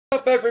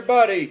What's up,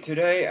 everybody?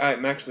 Today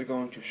I'm actually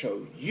going to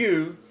show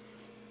you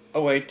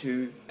a way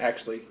to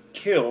actually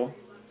kill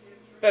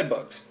bed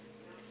bugs.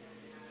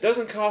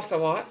 Doesn't cost a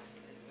lot,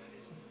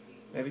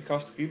 maybe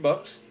cost a few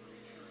bucks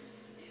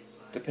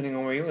depending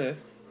on where you live.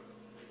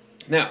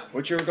 Now,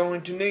 what you're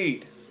going to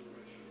need: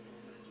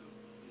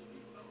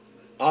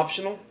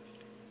 optional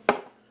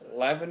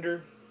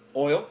lavender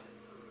oil,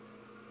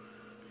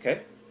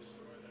 okay,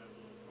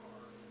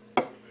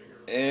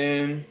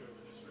 and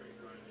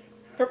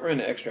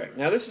peppermint extract.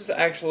 Now this is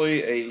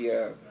actually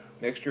a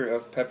mixture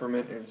of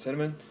peppermint and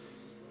cinnamon.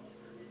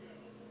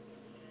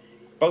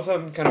 Both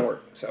of them kind of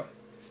work, so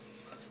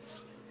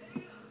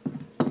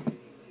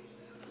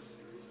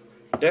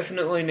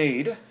definitely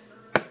need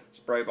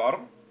spray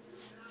bottle.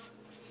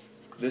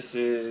 This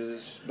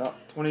is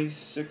about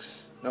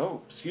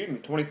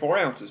 24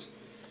 ounces.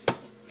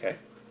 Okay,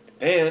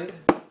 and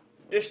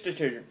dish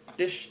detergent.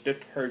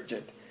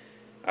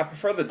 I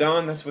prefer the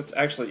Dawn. That's what's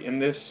actually in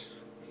this.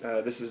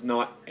 This is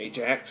not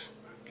Ajax.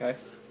 Okay.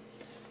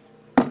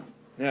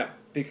 Now,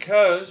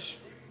 because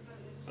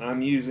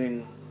I'm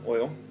using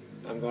oil,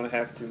 I'm going to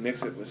have to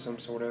mix it with some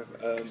sort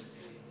of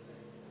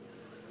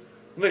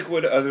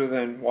liquid other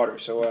than water.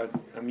 So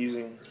I'm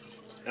using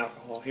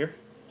alcohol here.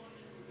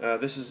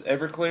 This is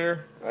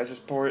Everclear. I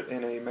just pour it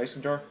in a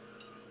mason jar.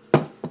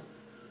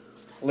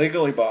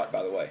 Legally bought,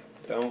 by the way.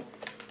 Don't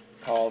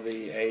call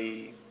the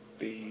A,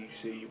 B,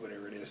 C,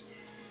 whatever it is.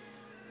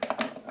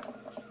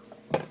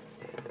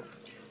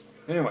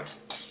 Anyway,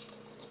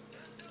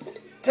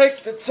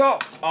 take the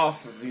top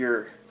off of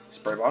your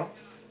spray bottle.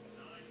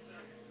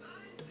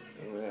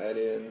 I'm going to add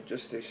in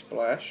just a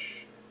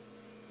splash.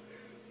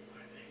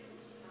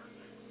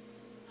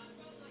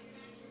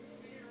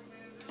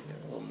 Yeah,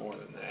 a little more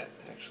than that,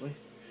 actually.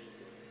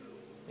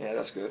 Yeah,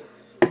 that's good.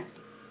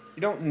 You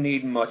don't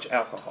need much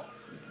alcohol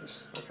in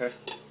this, okay?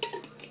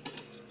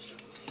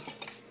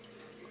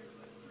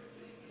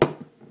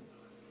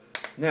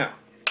 Now,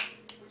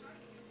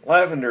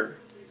 lavender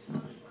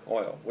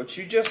oil. What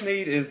you just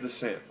need is the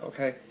scent,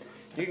 okay?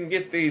 You can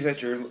get these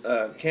at your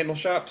candle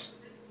shops.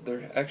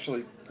 They're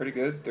actually pretty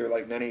good. They're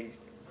like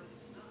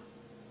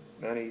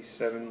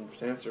 97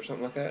 cents or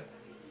something like that.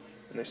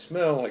 And they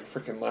smell like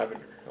freaking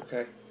lavender,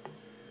 okay?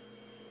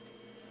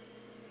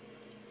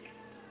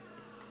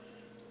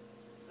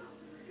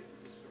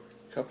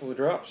 Couple of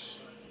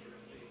drops.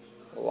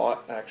 A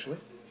lot, actually.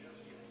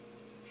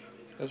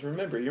 Because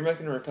remember, you're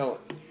making a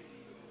repellent.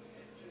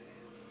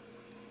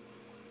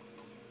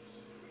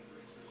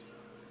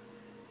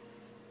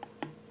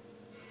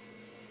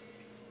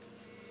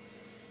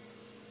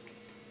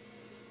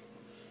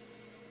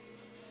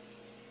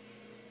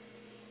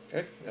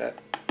 Okay, that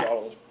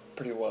bottle is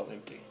pretty well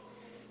empty.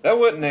 That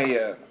wasn't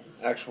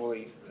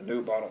actually a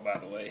new bottle, by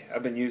the way.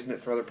 I've been using it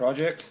for other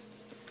projects.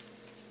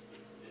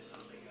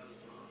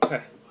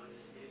 Okay.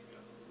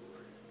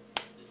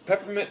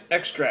 Peppermint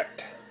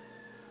extract.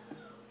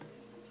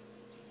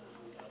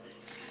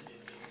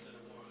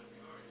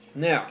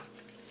 Now,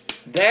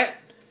 that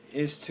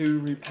is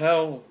to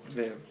repel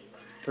them,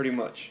 pretty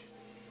much.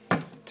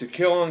 To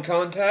kill on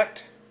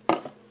contact,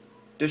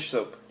 dish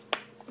soap.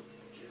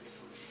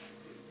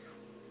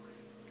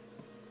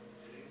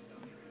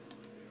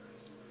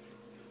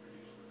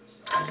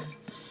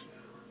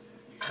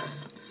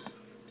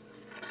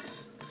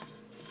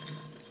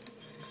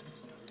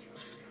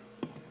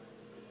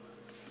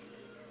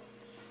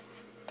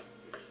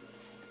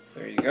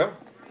 There you go.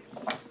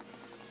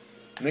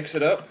 Mix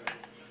it up.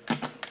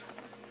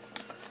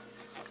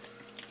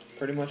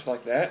 Pretty much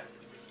like that.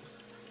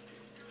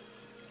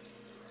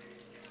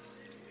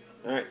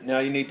 Alright, now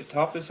you need to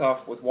top this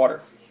off with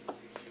water,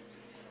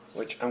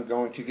 which I'm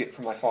going to get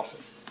from my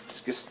faucet.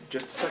 Just a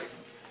second.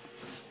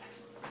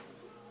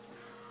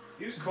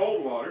 Use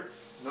cold water,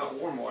 not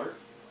warm water.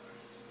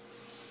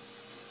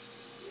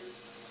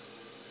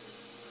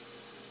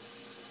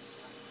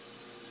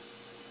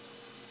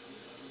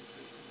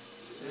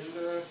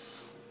 And,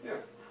 yeah.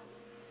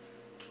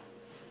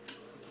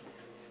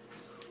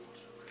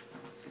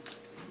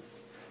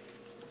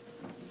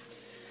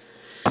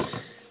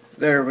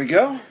 There we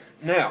go.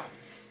 Now,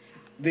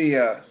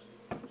 the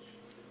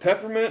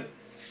peppermint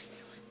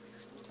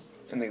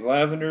and the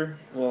lavender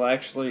will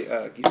actually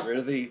get rid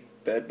of the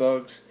bed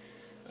bugs,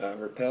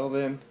 repel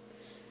them.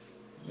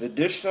 The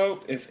dish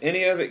soap, if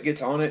any of it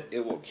gets on it,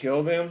 it will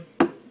kill them.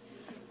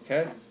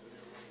 Okay?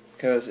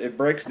 Because it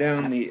breaks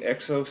down the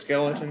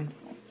exoskeleton.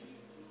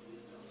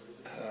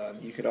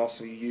 You could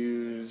also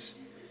use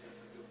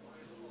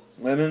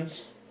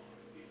lemons.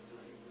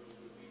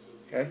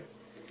 Okay?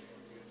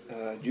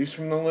 Juice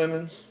from the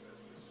lemons.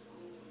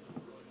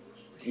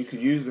 You could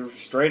use the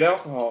straight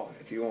alcohol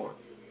if you want.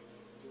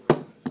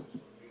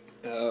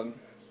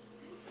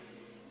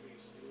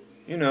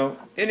 You know,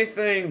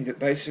 anything that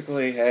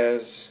basically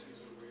has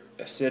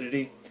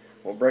acidity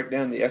will break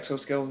down the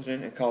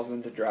exoskeleton and cause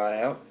them to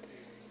dry out.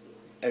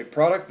 A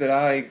product that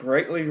I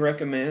greatly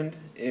recommend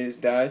is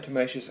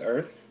diatomaceous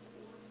earth.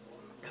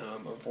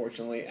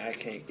 Unfortunately, I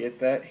can't get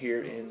that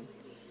here in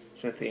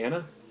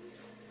Cynthiana.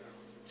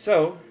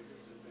 So,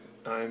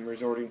 I'm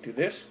resorting to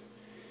this.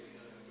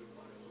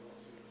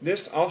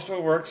 This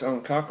also works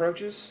on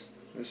cockroaches.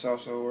 This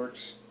also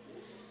works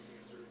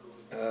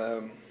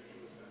on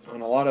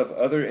a lot of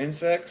other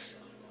insects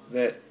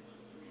that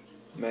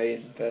may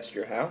infest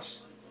your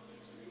house.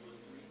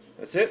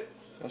 That's it.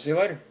 I'll see you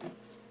later.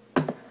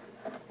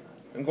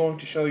 I'm going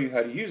to show you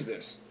how to use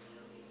this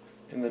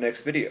in the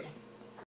next video.